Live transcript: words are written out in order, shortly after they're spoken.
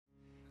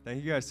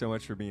Thank you guys so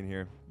much for being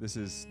here. This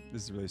is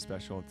really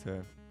special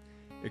to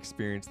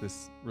experience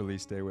this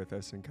release day with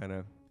us and kind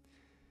of,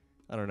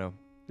 I don't know,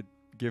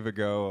 give a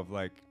go of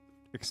like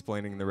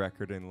explaining the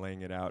record and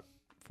laying it out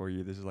for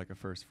you. This is like a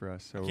first for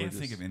us. So I can't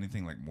think of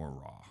anything like more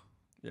raw.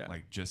 Yeah.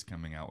 Like just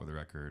coming out with a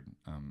record.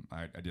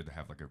 I did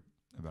have like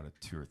about a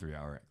 2 or 3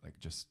 hour like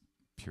just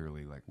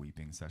purely like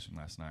weeping session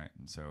last night,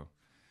 and so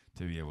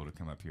to be able to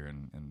come up here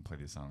and play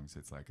these songs,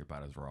 it's like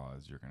about as raw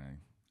as you're gonna.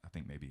 I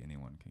think maybe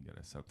anyone can get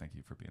us. So thank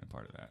you for being a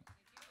part of that.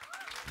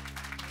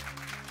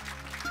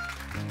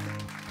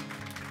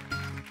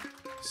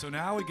 So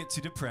now we get to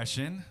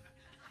depression.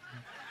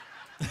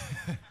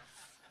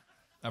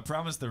 I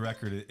promise the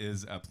record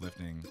is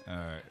uplifting.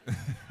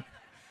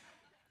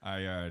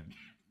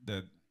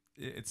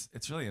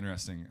 It's really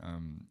interesting.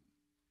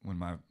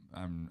 When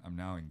I'm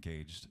now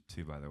engaged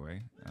too, by the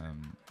way.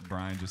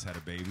 Brian just had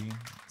a baby,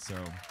 so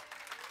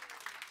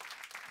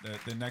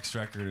the next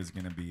record is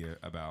going to be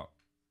about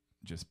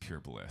just pure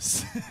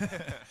bliss.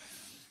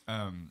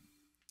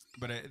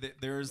 But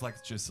there's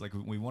like just like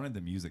we wanted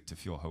the music to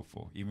feel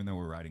hopeful, even though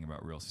we're writing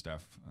about real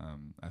stuff.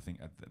 I think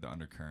the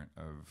undercurrent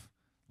of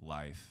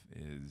life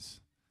is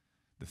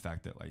the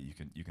fact that like you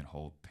can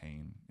hold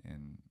pain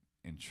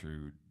and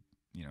true,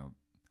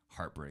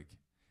 heartbreak,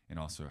 and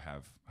also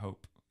have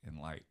hope and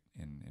light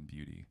and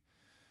beauty.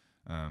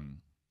 And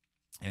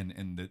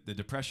the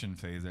depression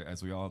phase,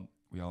 as we all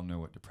know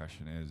what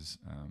depression is.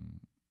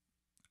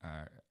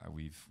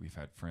 We've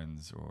had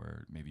friends,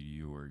 or maybe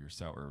you or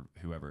yourself or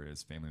whoever it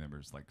is, family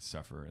members, like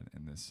suffer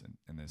in this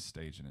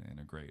stage in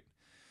a great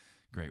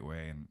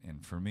way.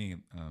 And for me,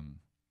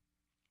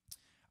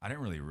 I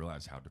didn't really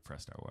realize how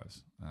depressed I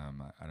was.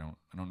 I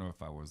don't know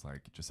if I was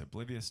like just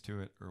oblivious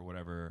to it or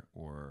whatever,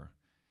 or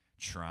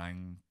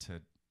trying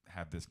to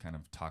have this kind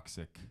of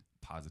toxic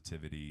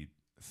positivity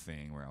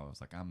thing where I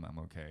was like, I'm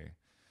okay.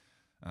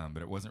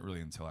 But it wasn't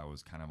really until I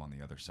was kind of on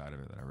the other side of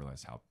it that I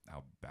realized how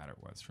bad it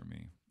was for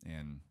me.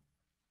 And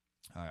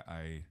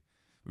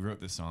we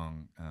wrote this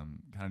song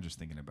kind of just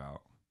thinking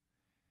about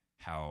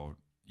how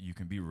you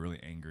can be really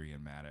angry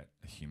and mad at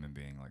a human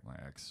being like my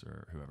ex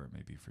or whoever it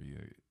may be for you,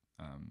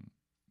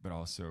 but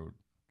also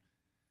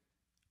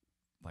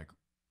like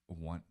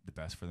want the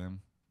best for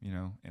them,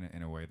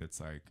 in a way that's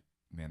like,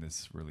 man,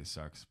 this really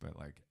sucks, but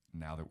like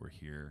now that we're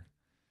here,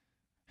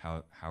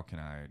 how can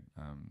I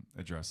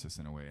address this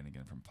in a way, and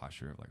again from a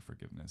posture of like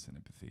forgiveness and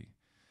empathy.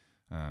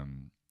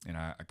 And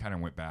I kind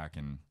of went back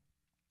and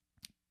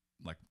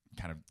like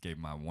kind of gave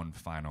my one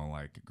final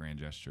like grand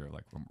gesture,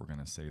 like we're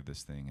gonna save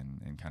this thing,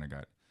 and kind of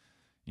got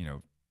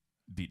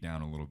beat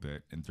down a little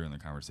bit and during the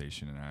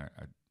conversation. And I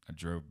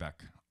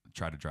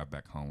tried to drive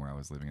back home where I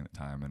was living at the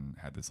time, and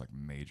had this like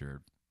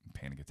major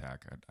panic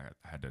attack. I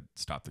had to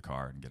stop the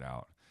car and get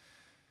out.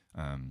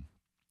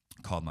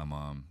 Called my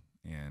mom,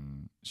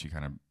 and she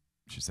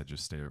said,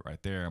 just stay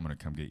right there, I'm gonna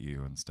come get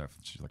you and stuff.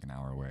 She's like an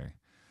hour away.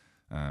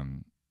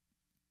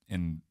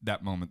 And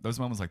those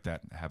moments like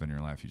that happen in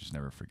your life, you just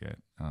never forget.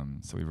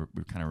 So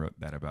we kind of wrote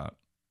that about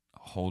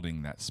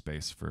holding that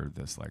space for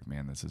this, like,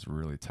 man, this is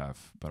really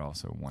tough, but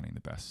also wanting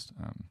the best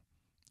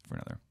for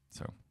another.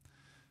 So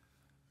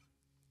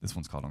this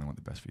one's called Only Want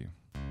the Best for You.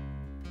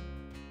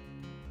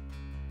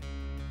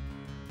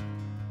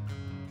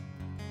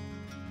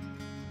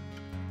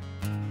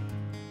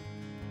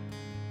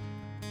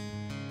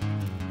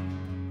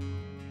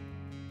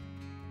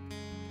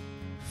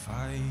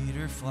 Fight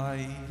or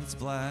flight, it's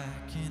black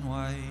and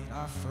white.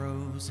 I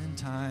froze in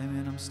time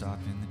and I'm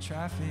stopping the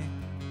traffic.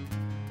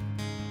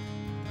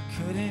 I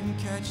couldn't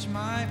catch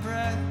my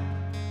breath.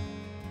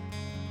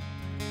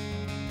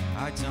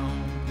 I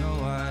don't know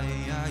why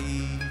I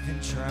even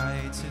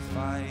tried to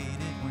fight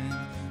it, when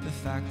the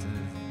fact of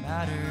the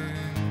matter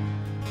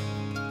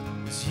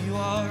is you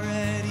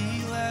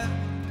already left.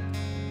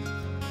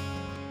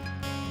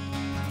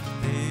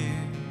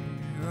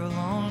 There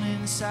alone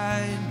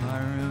inside my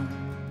room,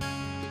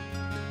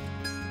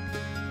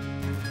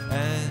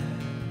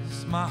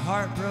 as my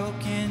heart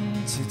broke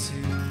into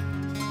two.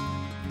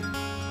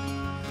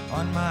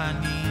 On my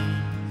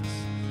knees,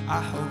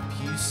 I hope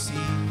you see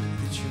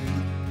the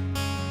truth.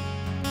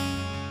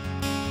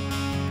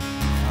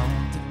 I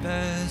want the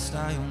best,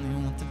 I only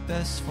want the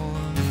best for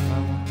you. I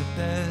want the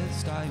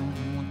best, I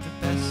only want the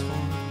best for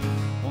you.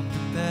 Want the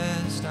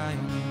best, I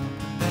only want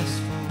the best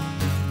for you.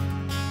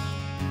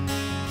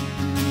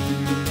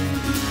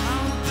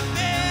 I want the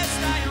best,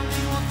 I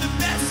only want the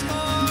best for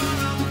you.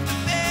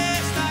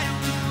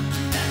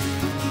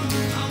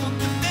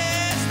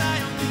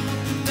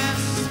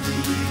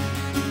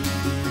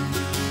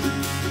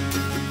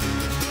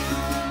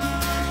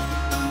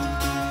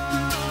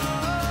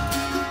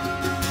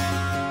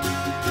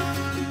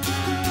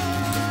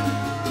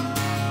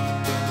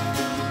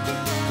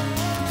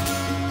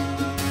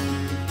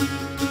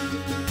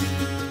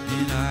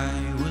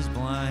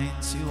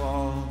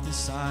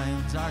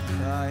 I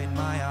cried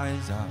my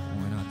eyes out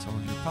when I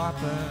told your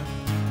papa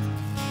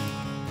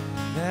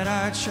that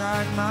I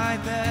tried my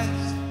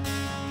best.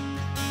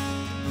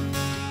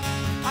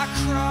 I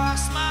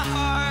crossed my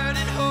heart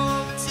and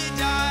hoped to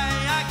die.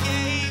 I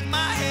gave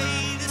my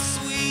hate a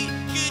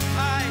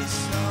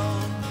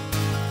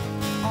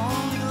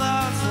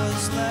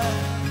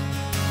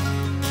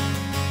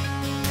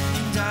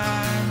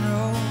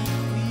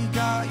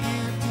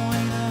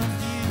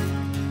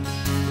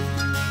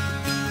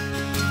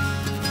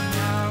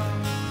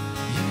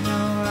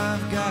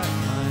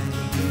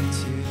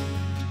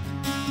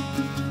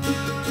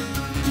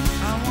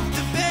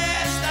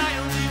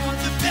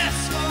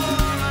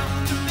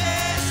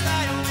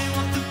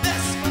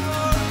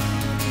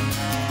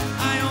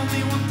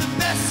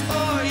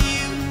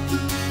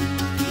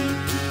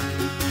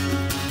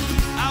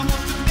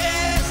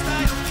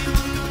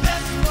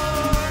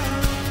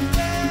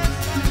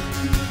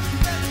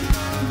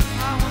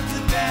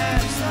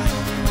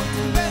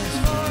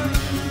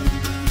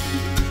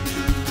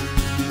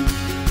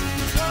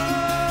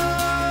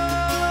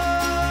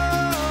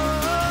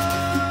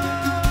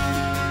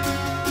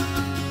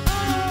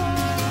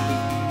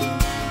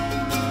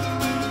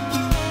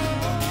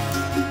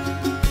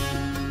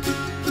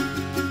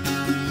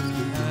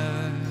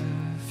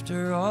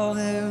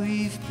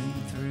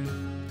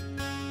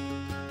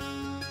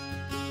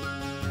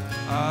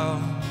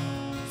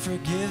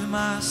forgive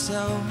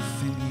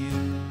myself and you,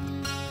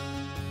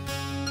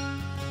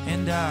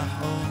 and I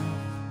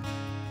hope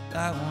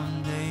that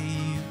one day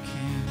you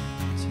can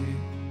too.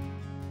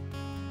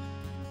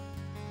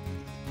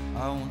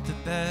 I want the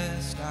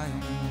best, I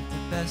want the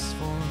best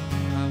for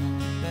you, I want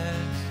the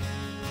best.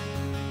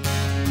 I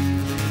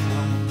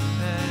want the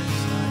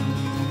best, I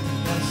want the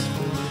best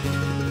for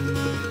you.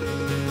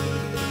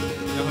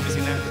 Y'all let me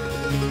sing that.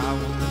 I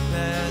want the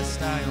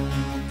best, I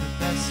only want the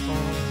best for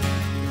you.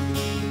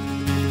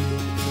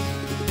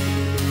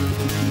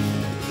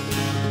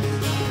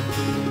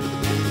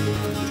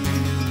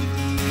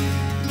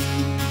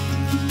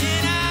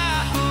 And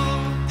I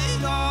hope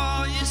that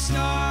all your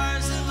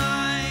stars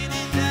align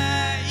and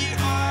that your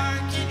heart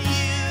can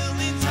heal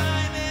in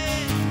time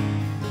and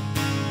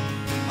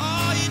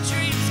all your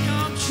dreams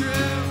come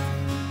true.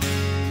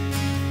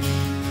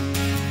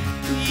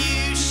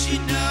 You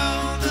should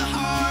know the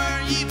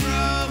heart you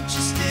broke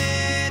just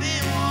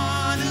didn't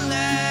want to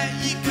let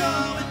you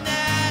go, and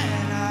that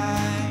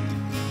I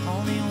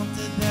only want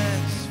the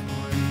best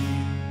for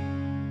you.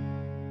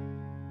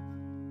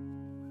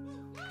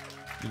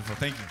 Beautiful,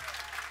 thank you.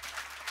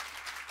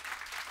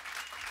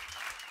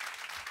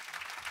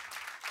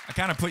 I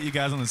kind of put you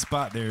guys on the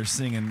spot there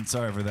singing.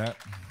 Sorry for that.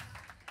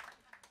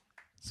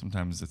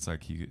 Sometimes it's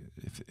like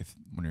if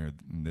when you're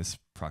in this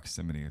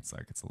proximity, it's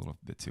like it's a little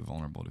bit too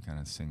vulnerable to kind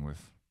of sing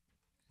with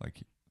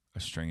like a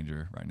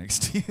stranger right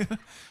next to you.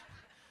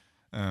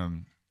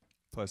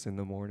 Plus in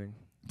the morning.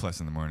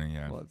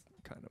 Yeah. Well, it's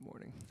kind of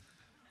morning.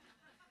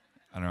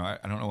 I don't know.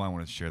 I don't know why I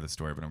want to share the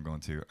story, but I'm going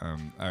to.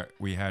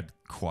 We had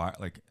choir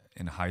like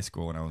in high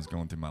school when I was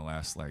going through my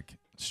last like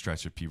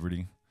stretch of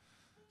puberty.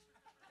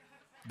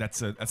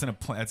 That's an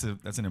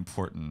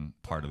important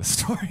part of the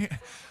story.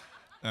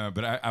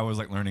 But I was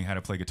like learning how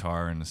to play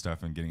guitar and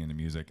stuff and getting into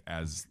music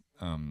as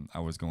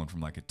I was going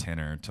from like a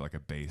tenor to like a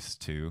bass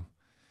too.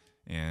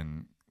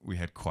 And we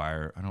had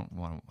choir. I don't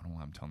know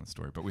why I'm telling the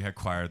story, but we had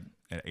choir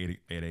at 8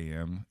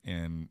 a.m.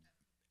 and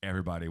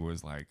everybody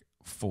was like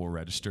full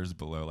registers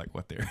below like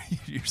what they're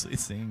usually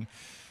singing.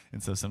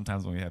 And so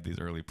sometimes when we have these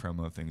early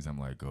promo things, I'm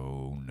like,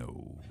 oh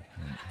no.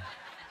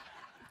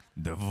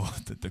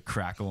 The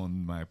crackle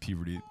in my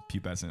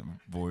pubescent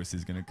voice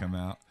is gonna come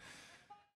out.